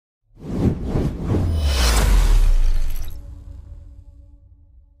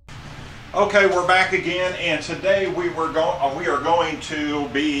Okay, we're back again, and today we are going to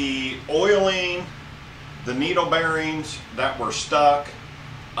be oiling the needle bearings that were stuck,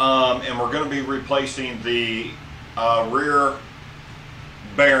 and we're going to be replacing the rear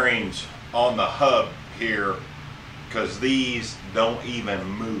bearings on the hub here because these don't even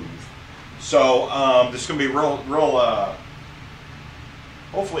move. So this is going to be real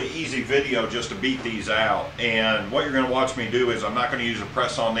hopefully easy video just to beat these out. And what you're going to watch me do is I'm not going to use a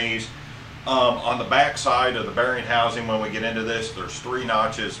press on these. On the back side of the bearing housing, when we get into this, there's 3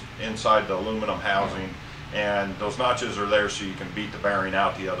 notches inside the aluminum housing, and those notches are there so you can beat the bearing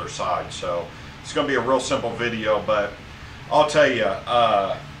out the other side. So it's going to be a real simple video, but I'll tell you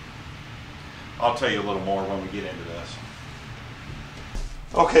a little more when we get into this.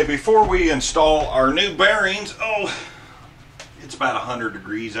 Okay, before we install our new bearings, it's about 100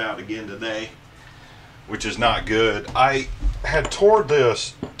 degrees out again today, which is not good. I had tore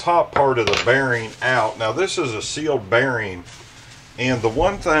this top part of the bearing out. Now this is a sealed bearing, and the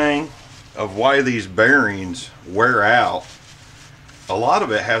one thing of why these bearings wear out, a lot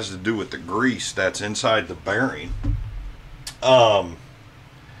of it has to do with the grease that's inside the bearing. I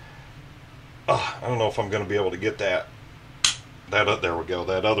don't know if I'm going to be able to get that there we go,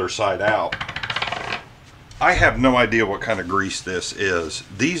 that other side out. I have no idea what kind of grease this is.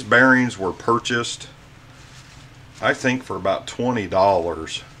 These bearings were purchased, I think, for about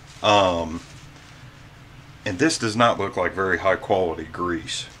 $20. And this does not look like very high quality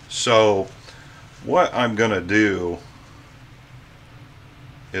grease. So what I'm going to do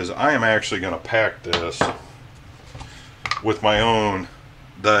is I am actually going to pack this with my own,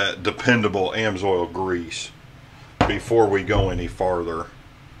 the dependable Amsoil grease before we go any farther.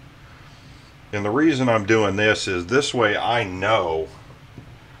 And the reason I'm doing this is this way I know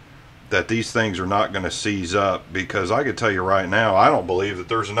that these things are not going to seize up, because I can tell you right now, I don't believe that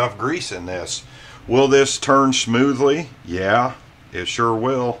there's enough grease in this. Will this turn smoothly? Yeah, it sure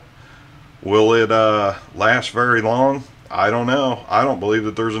will. Will it last very long? I don't know. I don't believe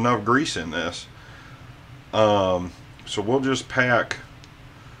that there's enough grease in this. So we'll just pack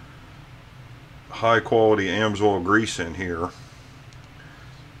high quality Amsoil grease in here.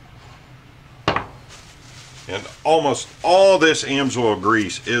 And almost all this Amsoil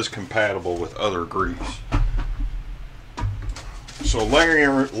grease is compatible with other grease. So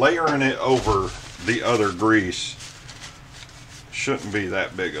layering it over the other grease shouldn't be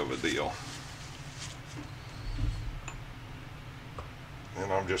that big of a deal.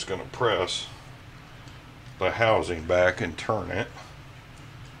 And I'm just going to press the housing back and turn it.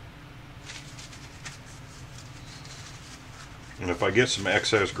 And if I get some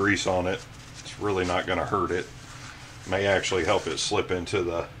excess grease on it, it's really not going to hurt it. May actually help it slip into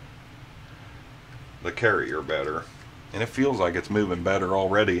the carrier better. And it feels like it's moving better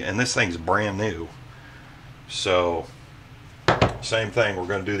already, and this thing's brand new. So same thing, we're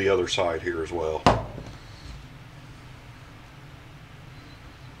going to do the other side here as well.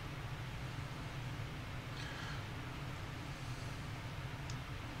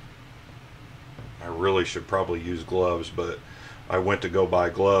 I really should probably use gloves, but I went to go buy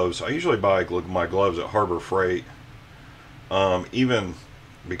gloves. I usually buy my gloves at Harbor Freight. Even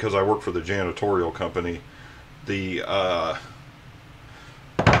because I work for the janitorial company, the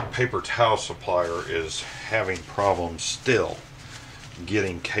paper towel supplier is having problems still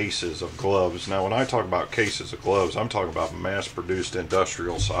getting cases of gloves. Now when I talk about cases of gloves, I'm talking about mass-produced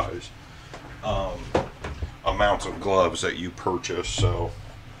industrial size amounts of gloves that you purchase. So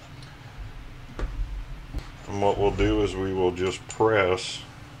and what we'll do is we will just press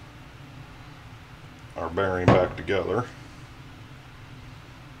our bearing back together.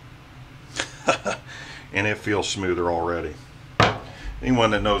 And it feels smoother already.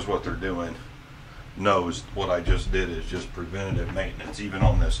 Anyone that knows what they're doing knows what I just did is just preventative maintenance, even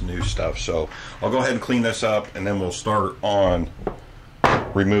on this new stuff. So I'll go ahead and clean this up, and then we'll start on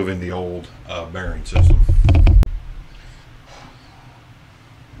removing the old bearing system.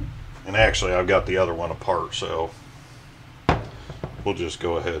 And actually I've got the other one apart, so we'll just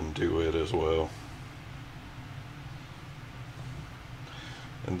go ahead and do it as well.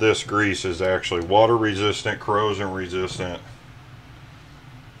 And this grease is actually water resistant, corrosion resistant,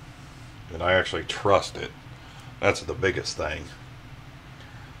 and I actually trust it. That's the biggest thing.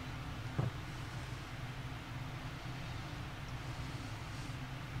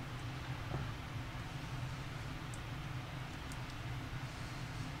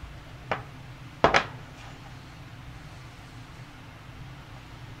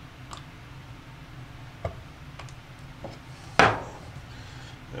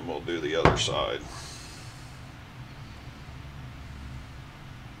 And we'll do the other side.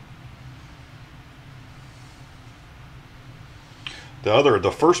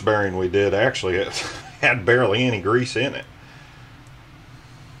 The first bearing we did actually had barely any grease in it.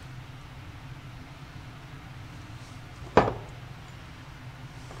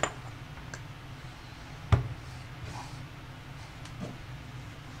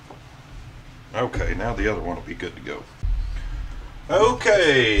 Okay, now the other one will be good to go.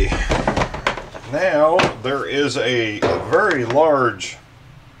 Okay, now there is a very large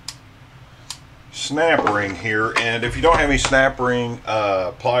snap ring here, and if you don't have any snap ring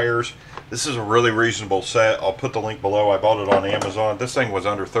pliers, this is a really reasonable set. I'll put the link below. I bought it on Amazon. This thing was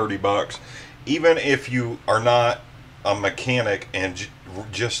under 30 bucks. Even if you are not a mechanic and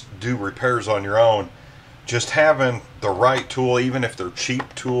just do repairs on your own, just having the right tool, even if they're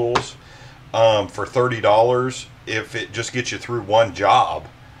cheap tools, for $30, if it just gets you through one job,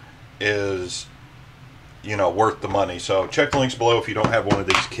 is, you know, worth the money. So check the links below if you don't have one of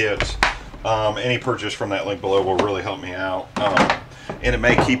these kits. Any purchase from that link below will really help me out, and it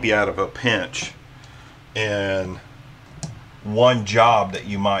may keep you out of a pinch in one job that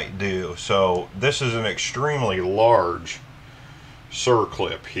you might do. So this is an extremely large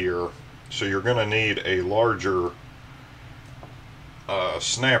circlip here, so you're going to need a larger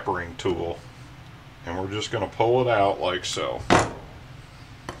snap ring tool, and we're just going to pull it out like so.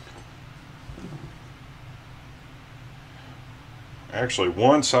 Actually,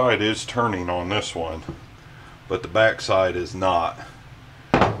 one side is turning on this one, but the back side is not.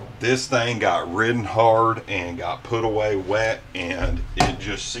 This thing got ridden hard and got put away wet, and it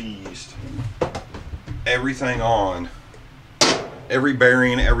just seized everything on, every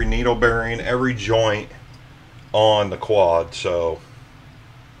bearing, every needle bearing, every joint on the quad. So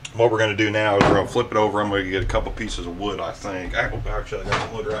what we're going to do now is we're going to flip it over. I'm going to get a couple pieces of wood, I think. Actually, I got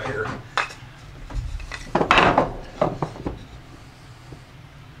some wood right here.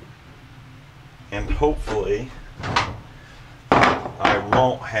 And hopefully I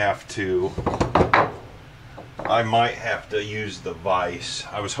won't have to, I might have to use the vise.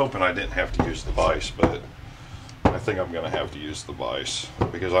 I was hoping I didn't have to use the vise, but I think I'm going to have to use the vise,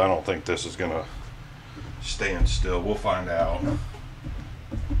 because I don't think this is going to stand still. We'll find out.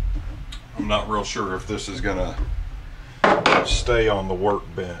 I'm not real sure if this is going to stay on the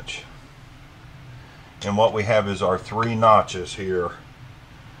workbench. And what we have is our 3 notches here.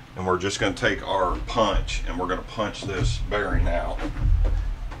 And we're just going to take our punch and we're going to punch this bearing out.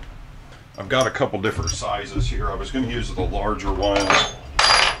 I've got a couple different sizes here. I was going to use the larger one,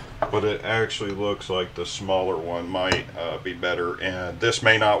 but it actually looks like the smaller one might be better. And this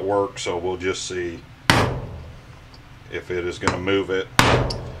may not work, so we'll just see if it is going to move it.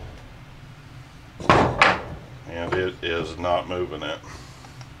 And it is not moving it.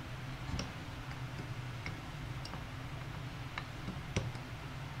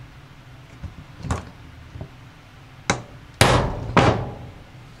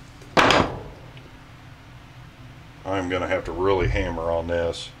 I'm going to have to really hammer on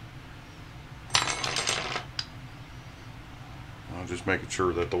this. I'm just making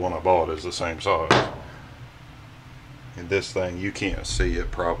sure that the one I bought is the same size. And this thing, you can't see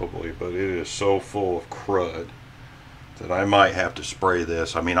it probably, but it is so full of crud that I might have to spray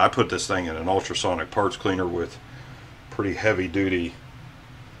this. I mean, I put this thing in an ultrasonic parts cleaner with pretty heavy duty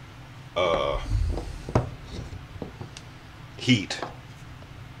heat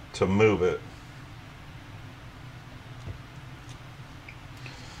to move it.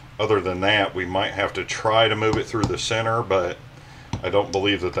 Other than that, we might have to try to move it through the center, but I don't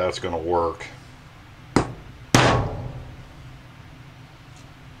believe that that's going to work.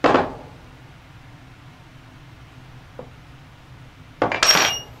 I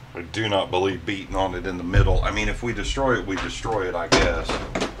do not believe beating on it in the middle. I mean, if we destroy it, we destroy it, I guess.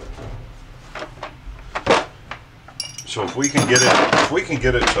 So if we can get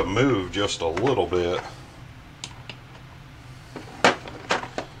it to move just a little bit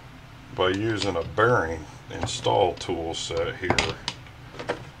by using a bearing install tool set here.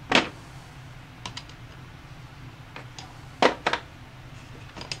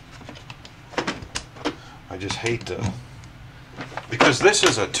 I just hate to, because this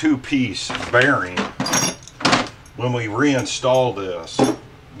is a 2-piece bearing. When we reinstall this,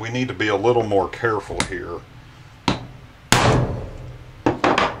 we need to be a little more careful here.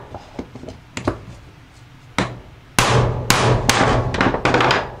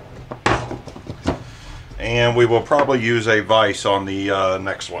 And we will probably use a vise on the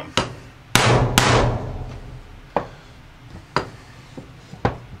next one.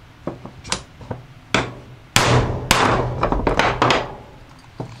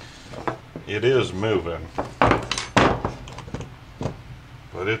 It is moving,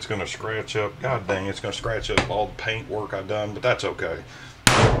 but But it's going to scratch up, god dang, it's going to scratch up all the paint work I've done, but that's okay.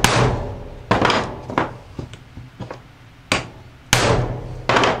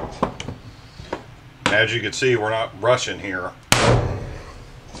 As you can see, we're not rushing here.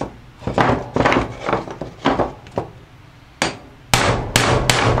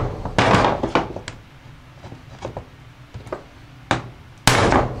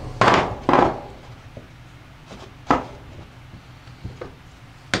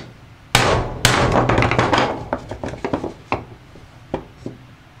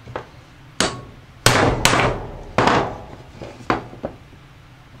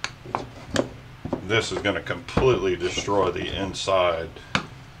 This is going to completely destroy the inside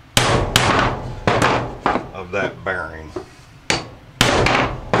of that bearing.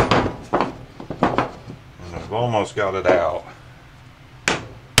 And I've almost got it out.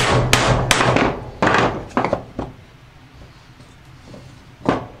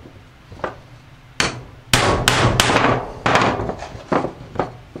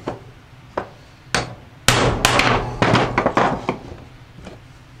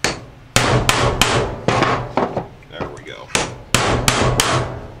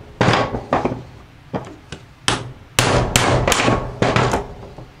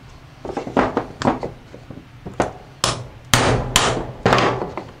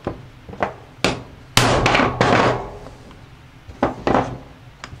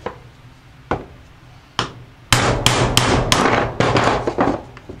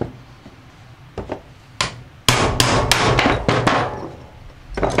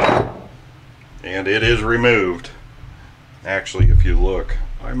 And it is removed. Actually, if you look,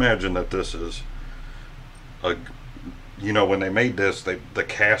 I imagine that this is a, you know, when they made this, the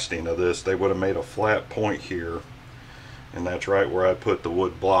casting of this, they would have made a flat point here, and that's right where I put the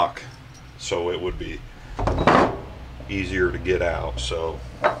wood block, so it would be easier to get out. So,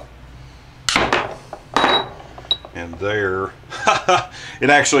 and there, it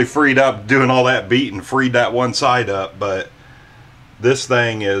actually freed up doing all that beating, freed that one side up, but this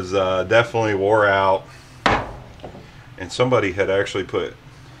thing is definitely wore out, and somebody had actually put,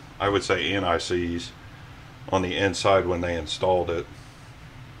 I would say, NICs on the inside when they installed it.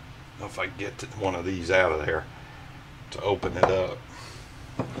 If I get one of these out of there to open it up.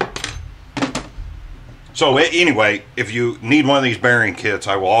 So anyway, if you need one of these bearing kits,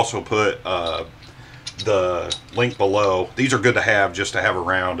 I will also put the link below. These are good to have, just to have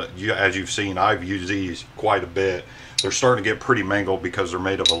around. As you've seen, I've used these quite a bit. They're starting to get pretty mangled because they're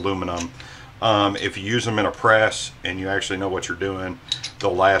made of aluminum. If you use them in a press and you actually know what you're doing,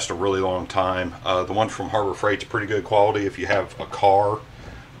 they'll last a really long time. The one from Harbor Freight's pretty good quality if you have a car,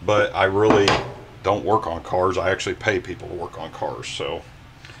 but I really don't work on cars. I actually pay people to work on cars. So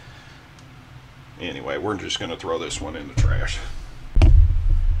anyway, we're just going to throw this one in the trash.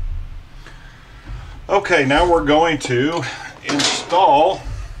 Okay, now we're going to install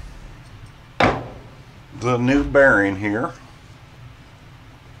the new bearing here.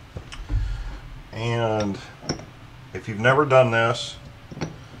 And if you've never done this,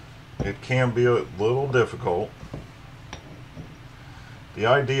 it can be a little difficult. The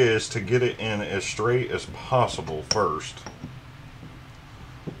idea is to get it in as straight as possible first.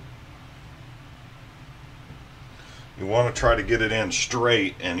 You want to try to get it in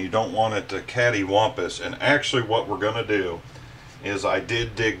straight, and you don't want it to cattywampus. And actually what we're going to do is, I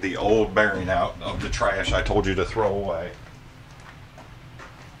did dig the old bearing out of the trash I told you to throw away.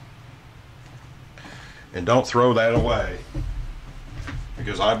 And don't throw that away,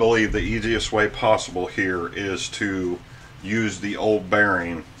 because I believe the easiest way possible here is to use the old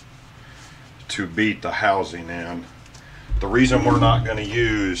bearing to beat the housing in. The reason we're not going to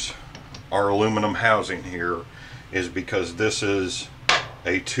use our aluminum housing here is because this is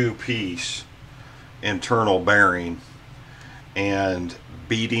a two-piece internal bearing, and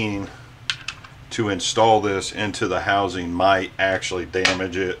beating to install this into the housing might actually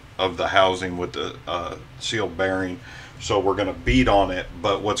damage it of the housing with the sealed bearing. So we're going to beat on it,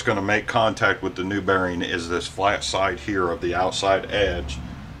 but what's going to make contact with the new bearing is this flat side here of the outside edge.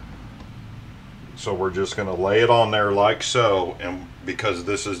 So we're just going to lay it on there like so, and because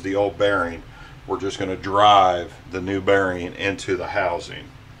this is the old bearing, we're just going to drive the new bearing into the housing.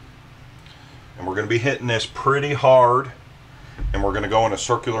 And we're going to be hitting this pretty hard, and we're going to go in a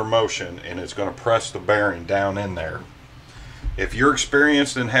circular motion, and it's going to press the bearing down in there. If you're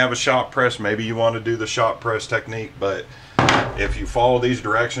experienced and have a shop press, maybe you want to do the shop press technique, but if you follow these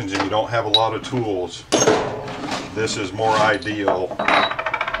directions and you don't have a lot of tools, this is more ideal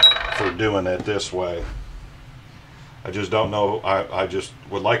for doing it this way. I just don't know, I just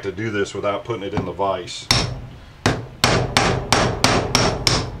would like to do this without putting it in the vise.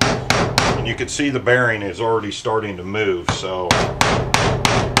 And you can see the bearing is already starting to move. So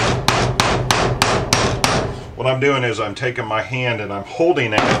what I'm doing is I'm taking my hand and I'm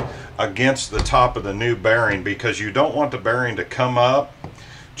holding it against the top of the new bearing, because you don't want the bearing to come up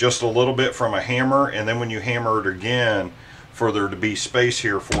just a little bit from a hammer, and then when you hammer it again, for there to be space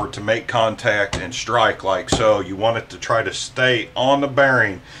here for it to make contact and strike like so. You want it to try to stay on the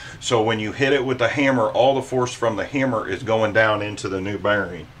bearing, so when you hit it with the hammer, all the force from the hammer is going down into the new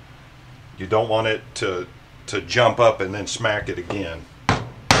bearing. You don't want it to jump up and then smack it again.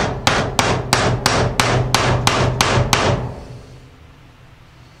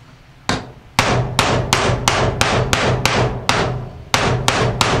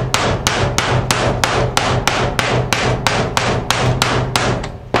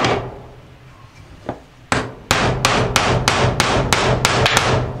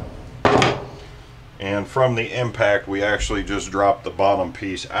 And from the impact, we actually just dropped the bottom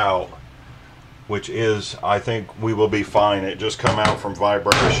piece out, which is, I think we will be fine. It just come out from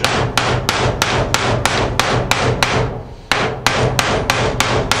vibration.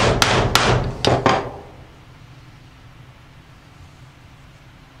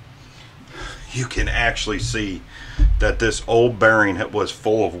 You can actually see that this old bearing was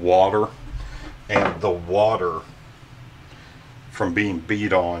full of water, and the water from being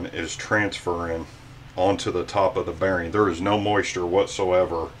beat on is transferring onto the top of the bearing. There is no moisture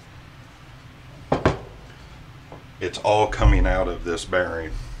whatsoever. It's all coming out of this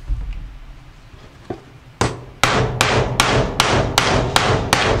bearing.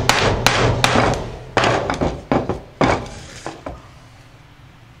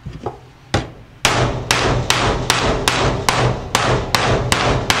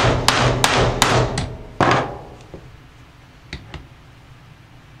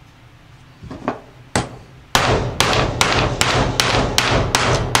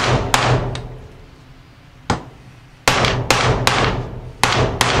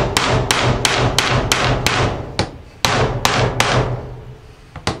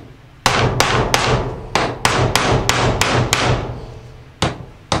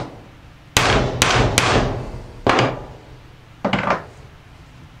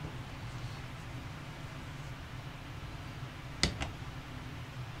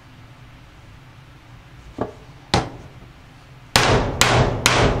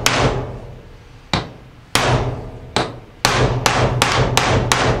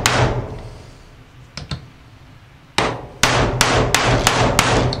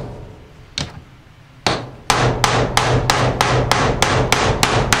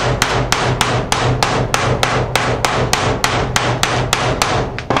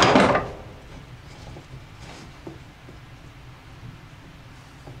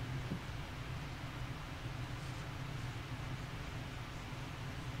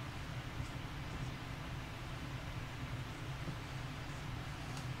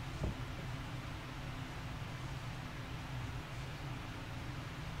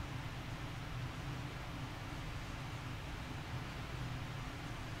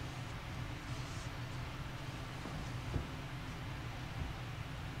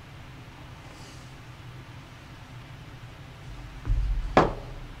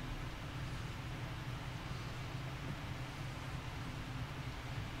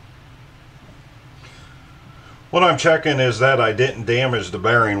 What I'm checking is that I didn't damage the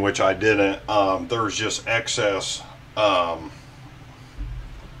bearing, which I didn't. There's just excess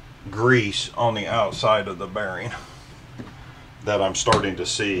grease on the outside of the bearing that I'm starting to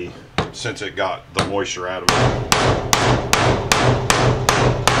see since it got the moisture out of it.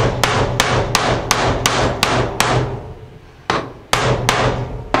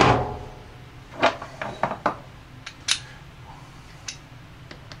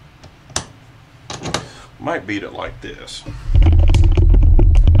 Might beat it like this.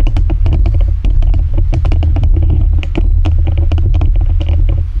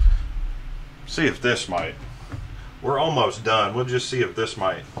 See if this might. We're almost done. We'll just see if this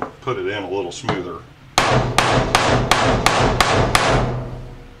might put it in a little smoother.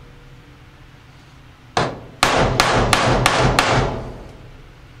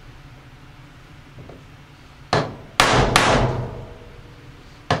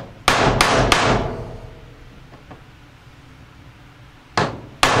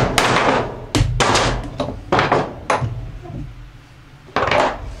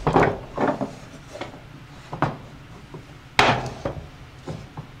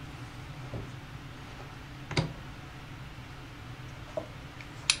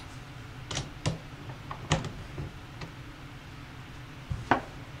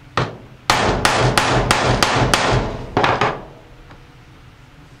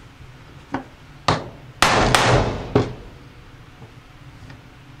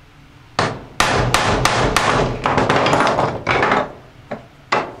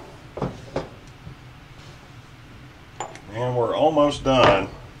 almost done.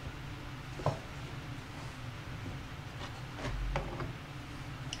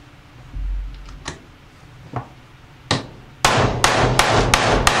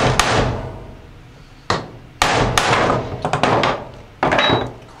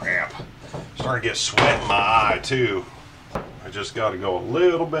 Crap. Starting to get sweat in my eye too. I just got to go a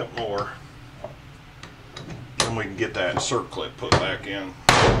little bit more. Then we can get that circlip put back in.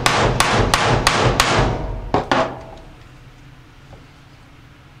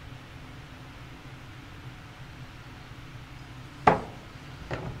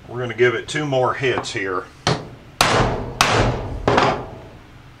 We're going to give it 2 more hits here.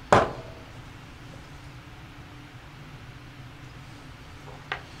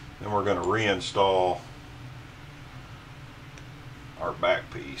 Then we're going to reinstall our back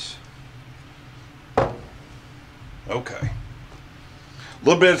piece. Okay. A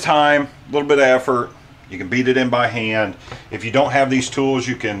little bit of time, a little bit of effort. You can beat it in by hand. If you don't have these tools,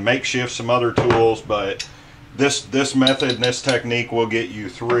 you can makeshift some other tools, but this method and this technique will get you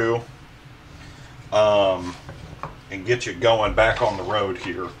through and get you going back on the road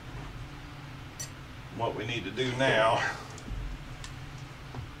here. What we need to do now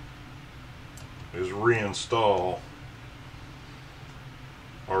is reinstall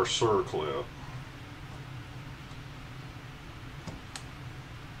our circlip.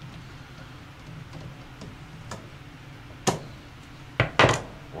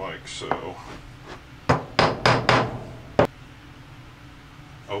 Like so.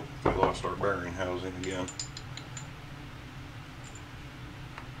 Oh, we lost our bearing housing again.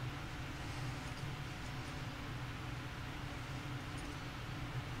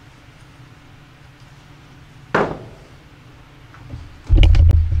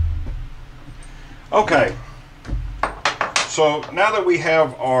 Okay, so now that we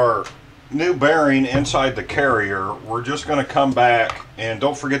have our new bearing inside the carrier, we're just going to come back, and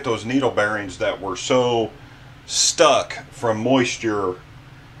don't forget those needle bearings that were so stuck from moisture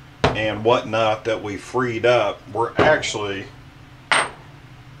and whatnot that we freed up. We're actually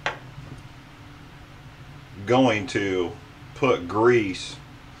going to put grease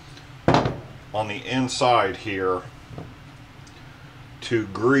on the inside here to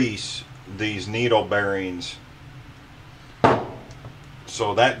grease these needle bearings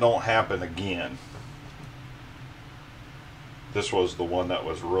so that don't happen again. This was the one that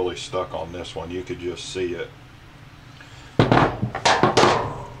was really stuck on this one. You could just see it.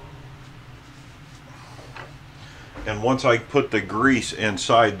 And once I put the grease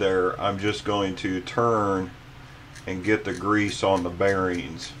inside there, I'm just going to turn and get the grease on the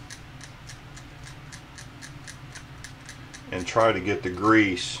bearings and try to get the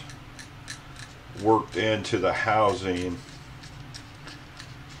grease worked into the housing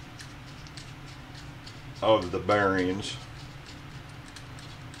of the bearings.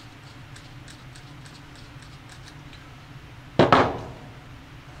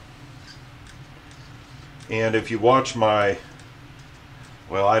 And if you watch my,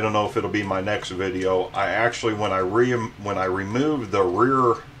 well, I don't know if it'll be my next video, I actually, when I removed the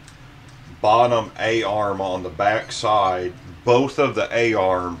rear bottom A-arm on the back side, both of the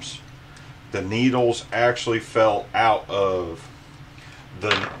A-arms, the needles actually fell out of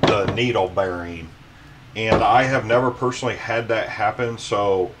the needle bearing, and I have never personally had that happen,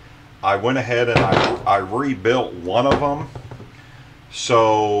 so I went ahead and I rebuilt one of them.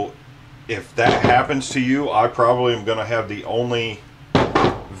 So if that happens to you, I probably am going to have the only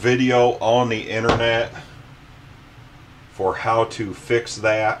video on the internet for how to fix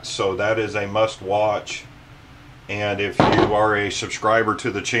that, so that is a must watch. And if you are a subscriber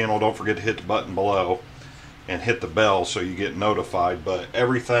to the channel, don't forget to hit the button below and hit the bell so you get notified. But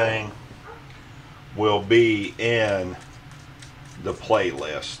everything will be in the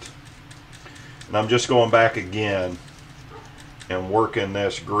playlist. And I'm just going back again and working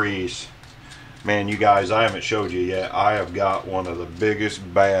this grease. Man, you guys, I haven't showed you yet. I have got one of the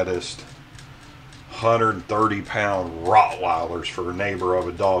biggest, baddest 130-pound Rottweilers for a neighbor of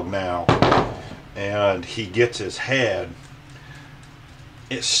a dog now. And he gets his head,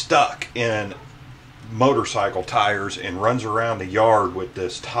 it's stuck in motorcycle tires and runs around the yard with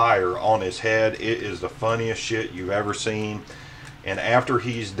this tire on his head. It is the funniest shit you've ever seen. And after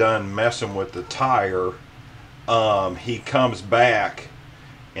he's done messing with the tire, he comes back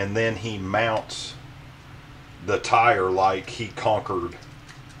and then he mounts the tire like he conquered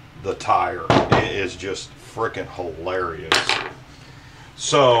the tire. It is just freaking hilarious.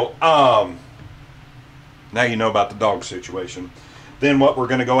 So now you know about the dog situation. Then what we're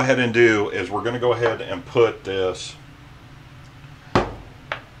going to go ahead and do is we're going to go ahead and put this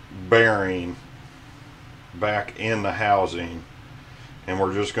bearing back in the housing and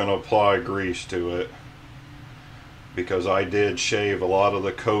we're just going to apply grease to it, because I did shave a lot of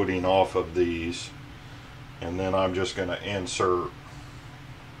the coating off of these. And then I'm just going to insert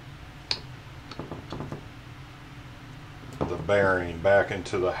the bearing back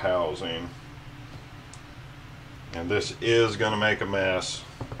into the housing. And this is going to make a mess.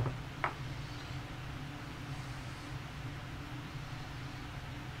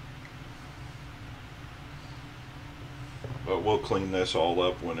 But we'll clean this all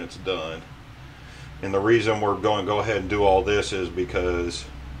up when it's done. And the reason we're going to go ahead and do all this is because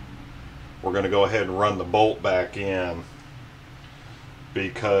we're going to go ahead and run the bolt back in,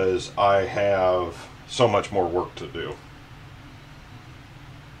 because I have so much more work to do.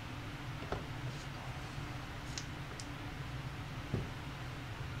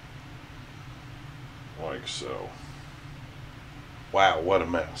 Like so. Wow, what a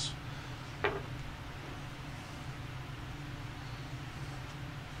mess.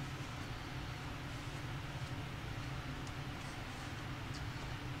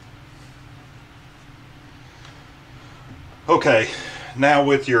 Okay, now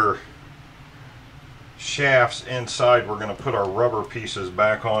with your shafts inside, we're going to put our rubber pieces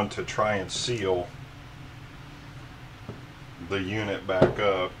back on to try and seal the unit back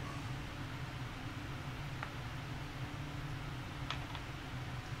up.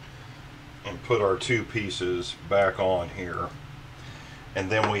 And put our two pieces back on here. And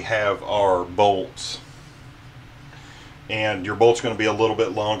then we have our bolts. And your bolt's going to be a little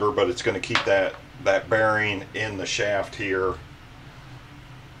bit longer, but it's going to keep that bearing in the shaft here.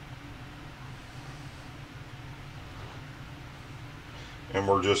 And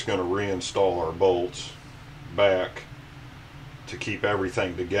we're just going to reinstall our bolts back to keep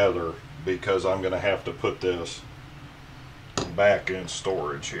everything together, because I'm going to have to put this back in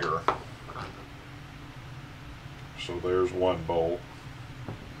storage here. So there's one bolt.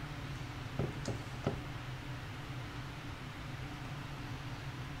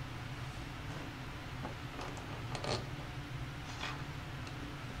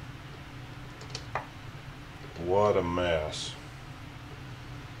 What a mess.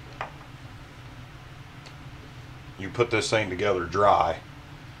 You put this thing together dry,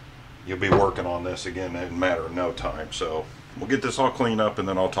 you'll be working on this again in a matter of no time. So we'll get this all cleaned up and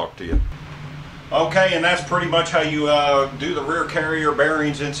then I'll talk to you. Okay, and that's pretty much how you do the rear carrier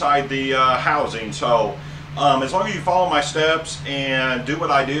bearings inside the housing. So as long as you follow my steps and do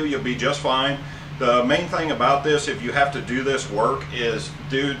what I do, you'll be just fine. The main thing about this, if you have to do this work, is,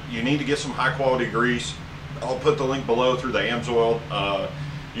 dude, you need to get some high quality grease. I'll put the link below through the Amsoil.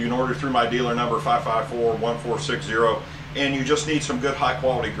 You can order through my dealer number 554-1460, and you just need some good high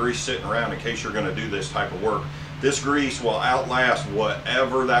quality grease sitting around in case you're going to do this type of work. This grease will outlast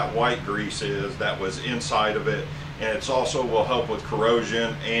whatever that white grease is that was inside of it, and it's also will help with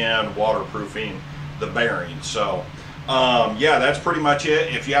corrosion and waterproofing the bearings. So yeah, that's pretty much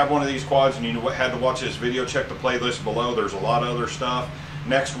it. If you have one of these quads and you had to watch this video, check the playlist below. There's a lot of other stuff.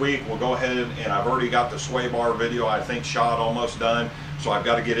 Next week we'll go ahead, and I've already got the sway bar video, I think, shot, almost done. So I've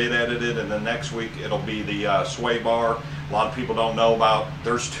got to get it edited, and then next week it'll be the sway bar. A lot of people don't know about,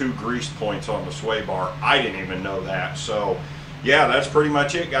 there's 2 grease points on the sway bar. I didn't even know that. So yeah, that's pretty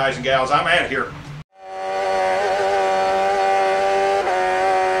much it, guys and gals. I'm out of here.